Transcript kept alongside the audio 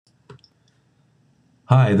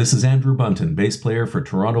Hi, this is Andrew Bunton, bass player for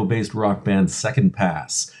Toronto-based rock band Second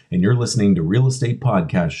Pass, and you're listening to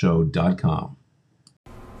RealEstatePodcastShow.com.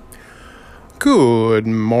 Good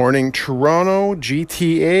morning, Toronto,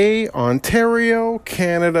 GTA, Ontario,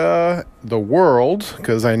 Canada, the world,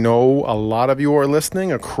 because I know a lot of you are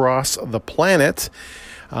listening across the planet.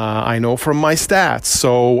 I know from my stats.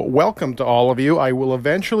 So welcome to all of you. I will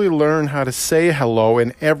eventually learn how to say hello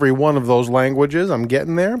in every one of those languages. I'm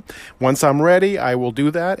getting there. Once I'm ready, I will do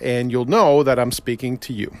that, and you'll know that I'm speaking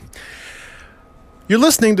to you. You're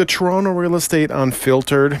listening to Toronto Real Estate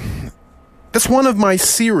Unfiltered. That's one of my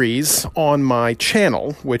series on my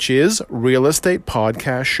channel, which is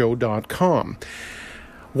RealEstatePodcastShow.com.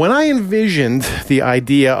 When I envisioned the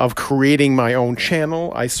idea of creating my own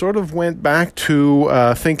channel, I sort of went back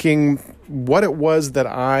to thinking what it was that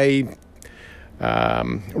I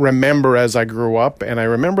remember as I grew up, and I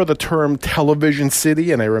remember the term television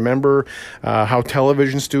city, and I remember how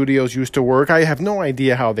television studios used to work. I have no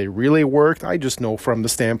idea how they really worked. I just know from the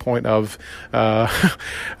standpoint of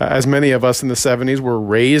as many of us in the 70s were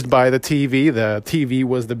raised by the TV. The TV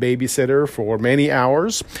was the babysitter for many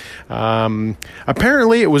hours.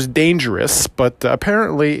 Apparently it was dangerous, but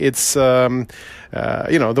apparently it's the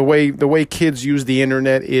way kids use the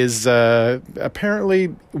internet is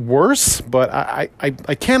apparently worse, but I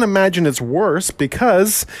can't imagine it's worse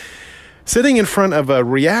because sitting in front of a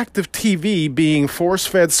reactive TV being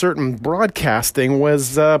force-fed certain broadcasting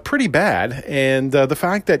was pretty bad. And the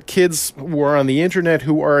fact that kids were on the internet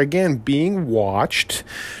who are, again, being watched,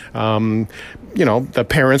 the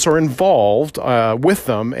parents are involved with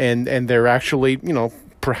them, and they're actually,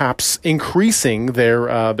 perhaps increasing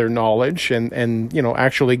their knowledge and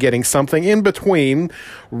actually getting something in between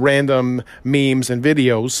random memes and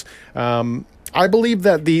videos. I believe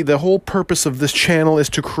that the whole purpose of this channel is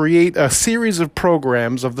to create a series of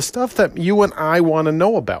programs of the stuff that you and I want to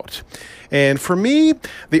know about. And for me,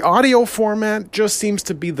 the audio format just seems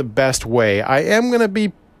to be the best way. I am going to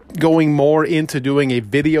be going more into doing a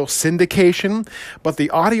video syndication, but the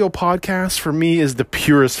audio podcast for me is the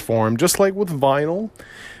purest form, just like with vinyl.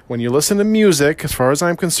 When you listen to music, as far as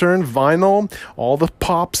I'm concerned, vinyl, all the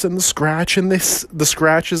pops and the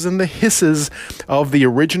scratches and the hisses of the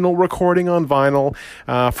original recording on vinyl,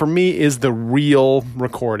 for me is the real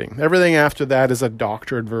recording. Everything after that is a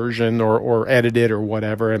doctored version or edited or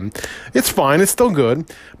whatever, and it's fine, it's still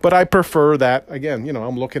good, but I prefer that. Again,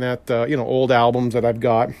 I'm looking at old albums that I've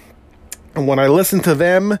got. And when I listen to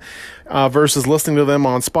them versus listening to them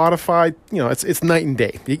on Spotify, it's night and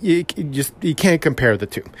day. You can't compare the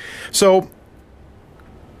two. So,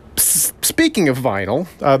 speaking of vinyl,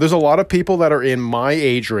 there's a lot of people that are in my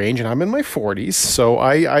age range, and I'm in my 40s. So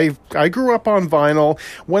I grew up on vinyl,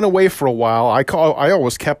 went away for a while. I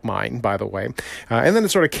always kept mine, by the way, and then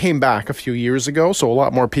it sort of came back a few years ago. So a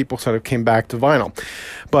lot more people sort of came back to vinyl.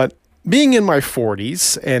 But being in my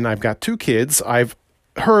 40s, and I've got two kids, I've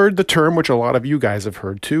heard the term, which a lot of you guys have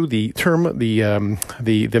heard too, the term,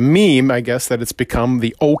 the meme, I guess, that it's become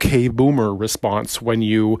the okay boomer response when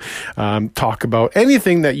you talk about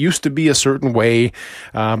anything that used to be a certain way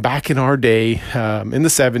back in our day, in the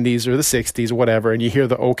 70s or the 60s, whatever, and you hear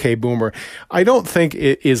the okay boomer. I don't think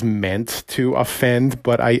it is meant to offend,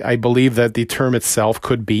 but I believe that the term itself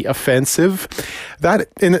could be offensive.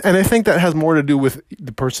 And I think that has more to do with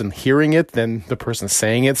the person hearing it than the person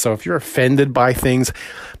saying it. So if you're offended by things,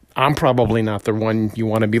 I'm probably not the one you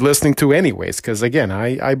want to be listening to anyways, because again,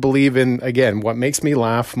 I believe in, what makes me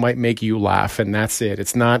laugh might make you laugh, and that's it.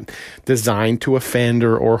 It's not designed to offend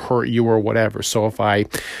or hurt you or whatever. So if I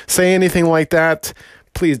say anything like that,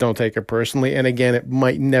 please don't take it personally. And again, it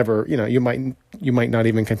might never, you might not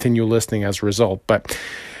even continue listening as a result. But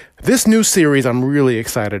this new series I'm really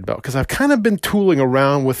excited about because I've kind of been tooling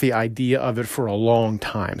around with the idea of it for a long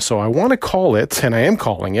time. So I want to call it, and I am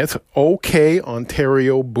calling it, OK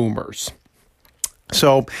Ontario Boomers.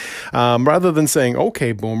 So rather than saying,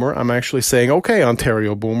 okay, boomer, I'm actually saying, okay,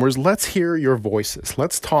 Ontario boomers, let's hear your voices.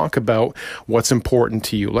 Let's talk about what's important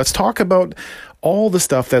to you. Let's talk about all the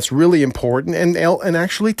stuff that's really important and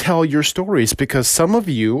actually tell your stories, because some of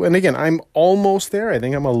you, and again, I'm almost there. I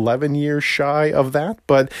think I'm 11 years shy of that.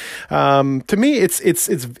 But to me,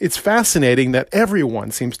 it's fascinating that everyone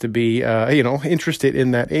seems to be, interested in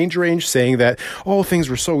that age range, saying that, oh, things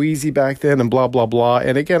were so easy back then and blah, blah, blah.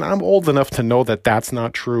 And again, I'm old enough to know that that's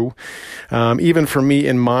not true. Even for me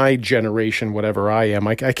in my generation, whatever I am,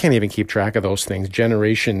 I can't even keep track of those things.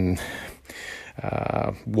 Generation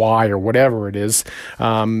Y or whatever it is.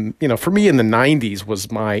 For me in the 90s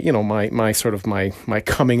was my sort of my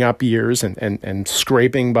coming up years and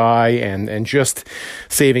scraping by and just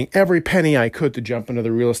saving every penny I could to jump into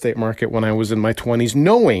the real estate market when I was in my 20s,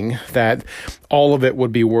 knowing that all of it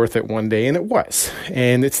would be worth it one day, and it was.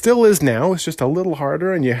 And it still is now. It's just a little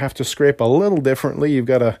harder, and you have to scrape a little differently. You've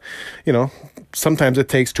got to, sometimes it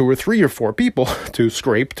takes 2 or 3 or 4 people to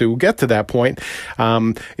scrape to get to that point.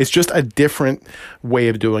 It's just a different way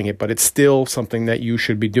of doing it, but it's still something that you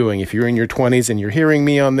should be doing. If you're in your 20s and you're hearing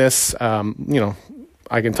me on this,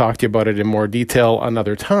 I can talk to you about it in more detail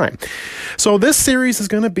another time. So this series is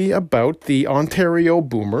going to be about the Ontario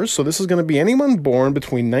boomers. So this is going to be anyone born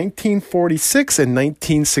between 1946 and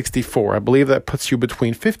 1964. I believe that puts you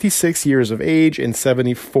between 56 years of age and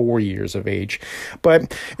 74 years of age.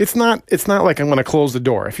 But it's not like I'm going to close the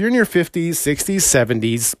door. If you're in your 50s, 60s,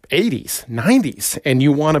 70s, 80s, 90s, and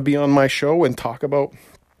you want to be on my show and talk about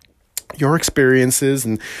your experiences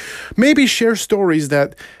and maybe share stories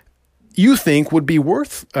that you think would be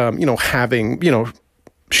worth, having,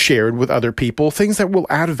 shared with other people, things that will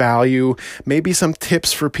add value, maybe some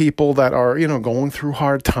tips for people that are, going through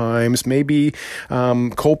hard times, maybe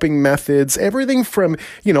coping methods, everything from,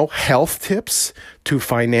 health tips to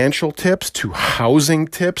financial tips to housing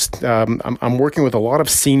tips. I'm working with a lot of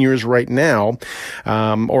seniors right now,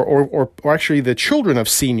 or actually the children of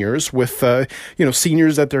seniors with,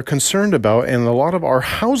 seniors that they're concerned about. And a lot of our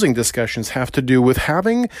housing discussions have to do with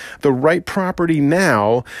having the right property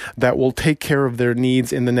now that will take care of their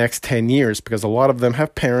needs in the next 10 years, because a lot of them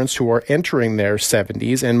have parents who are entering their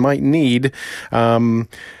 70s and might need,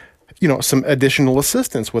 some additional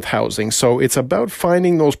assistance with housing. So it's about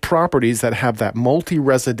finding those properties that have that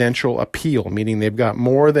multi-residential appeal, meaning they've got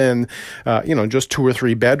more than, just 2 or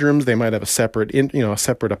 3 bedrooms. They might have a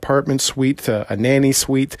separate apartment suite, a nanny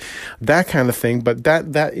suite, that kind of thing. But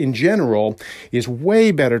that in general is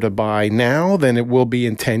way better to buy now than it will be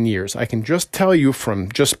in 10 years. I can just tell you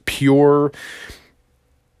from just pure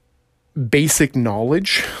basic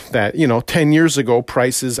knowledge that, 10 years ago,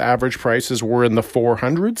 average prices were in the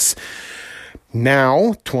 400s.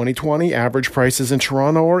 Now, 2020, average prices in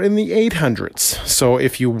Toronto are in the 800s. So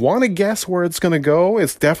if you want to guess where it's going to go,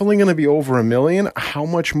 it's definitely going to be over $1 million. How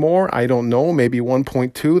much more? I don't know. Maybe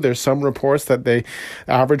 1.2. There's some reports that the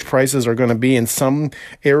average prices are going to be in some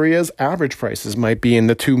areas. Average prices might be in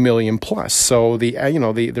the 2 million plus. So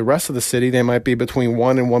the rest of the city, they might be between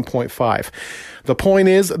 1 and 1.5. The point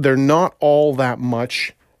is, they're not all that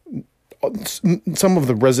much. Some of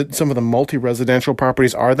the multi-residential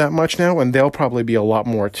properties are that much now, and they'll probably be a lot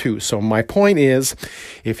more too. So my point is,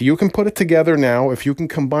 if you can put it together now, if you can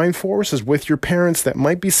combine forces with your parents that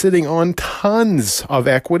might be sitting on tons of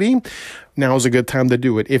equity, now is a good time to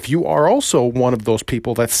do it. If you are also one of those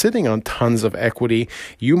people that's sitting on tons of equity,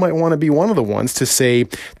 you might want to be one of the ones to say,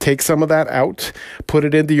 take some of that out, put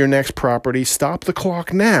it into your next property, stop the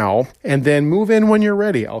clock now, and then move in when you're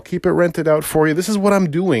ready. I'll keep it rented out for you. This is what I'm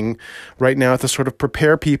doing right now to sort of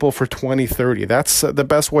prepare people for 2030. That's the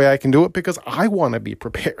best way I can do it, because I want to be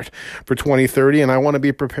prepared for 2030, and I want to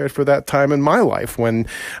be prepared for that time in my life when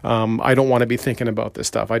I don't want to be thinking about this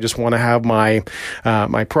stuff. I just want to have my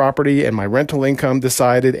property and my rental income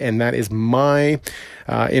decided, and that is in my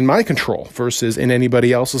control versus in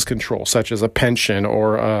anybody else's control, such as a pension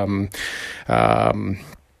or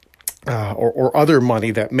other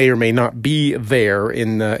money that may or may not be there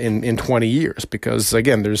in 20 years, because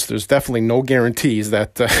again, there's definitely no guarantees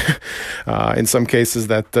that in some cases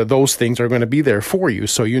that those things are going to be there for you.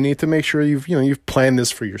 So you need to make sure you've planned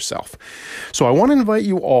this for yourself. So I want to invite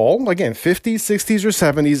you all, again, 50s, 60s, or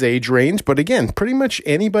 70s age range, but again, pretty much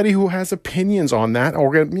anybody who has opinions on that,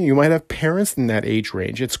 or you might have parents in that age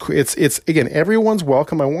range. It's again, everyone's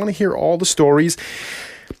welcome. I want to hear all the stories,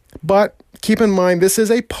 but keep in mind, this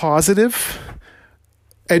is a positive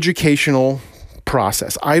educational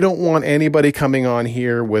process. I don't want anybody coming on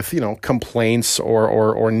here with, complaints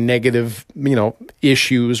or negative,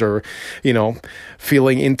 issues or,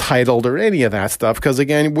 feeling entitled or any of that stuff. Because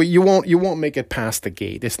again, you won't make it past the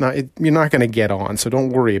gate. You're not going to get on. So don't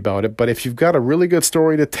worry about it. But if you've got a really good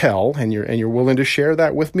story to tell and you're willing to share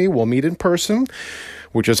that with me, we'll meet in person,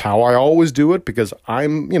 which is how I always do it, because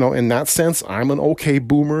I'm, in that sense, I'm an okay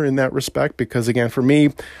boomer in that respect, because again, for me,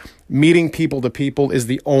 meeting people to people is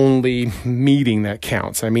the only meeting that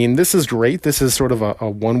counts. I mean, this is great. This is sort of a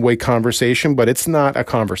one-way conversation, but it's not a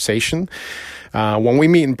conversation. When we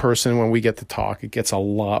meet in person, when we get to talk, it gets a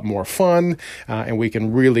lot more fun, and we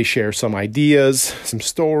can really share some ideas, some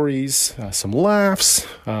stories, some laughs,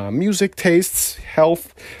 music tastes,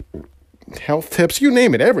 health tips, you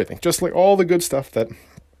name it, everything. Just like all the good stuff that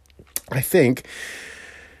I think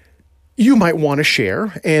you might want to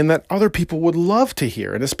share and that other people would love to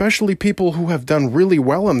hear, and especially people who have done really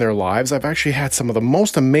well in their lives. I've actually had some of the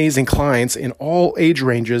most amazing clients in all age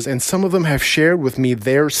ranges, and some of them have shared with me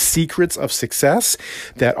their secrets of success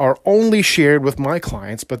that are only shared with my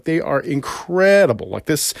clients, but they are incredible. Like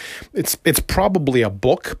this, it's probably a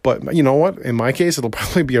book, but you know what? In my case, it'll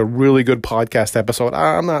probably be a really good podcast episode.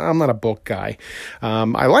 I'm not a book guy.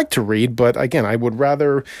 I like to read, but again, I would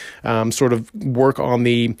rather sort of work on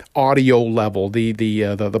the audio level. The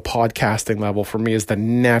podcasting level for me is the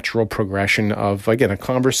natural progression of, again, a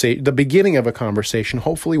conversation, the beginning of a conversation,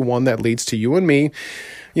 hopefully one that leads to you and me,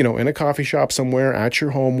 in a coffee shop somewhere, at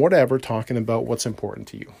your home, whatever, talking about what's important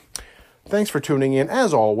to you. Thanks for tuning in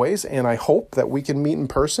as always, and I hope that we can meet in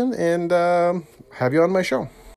person and have you on my show.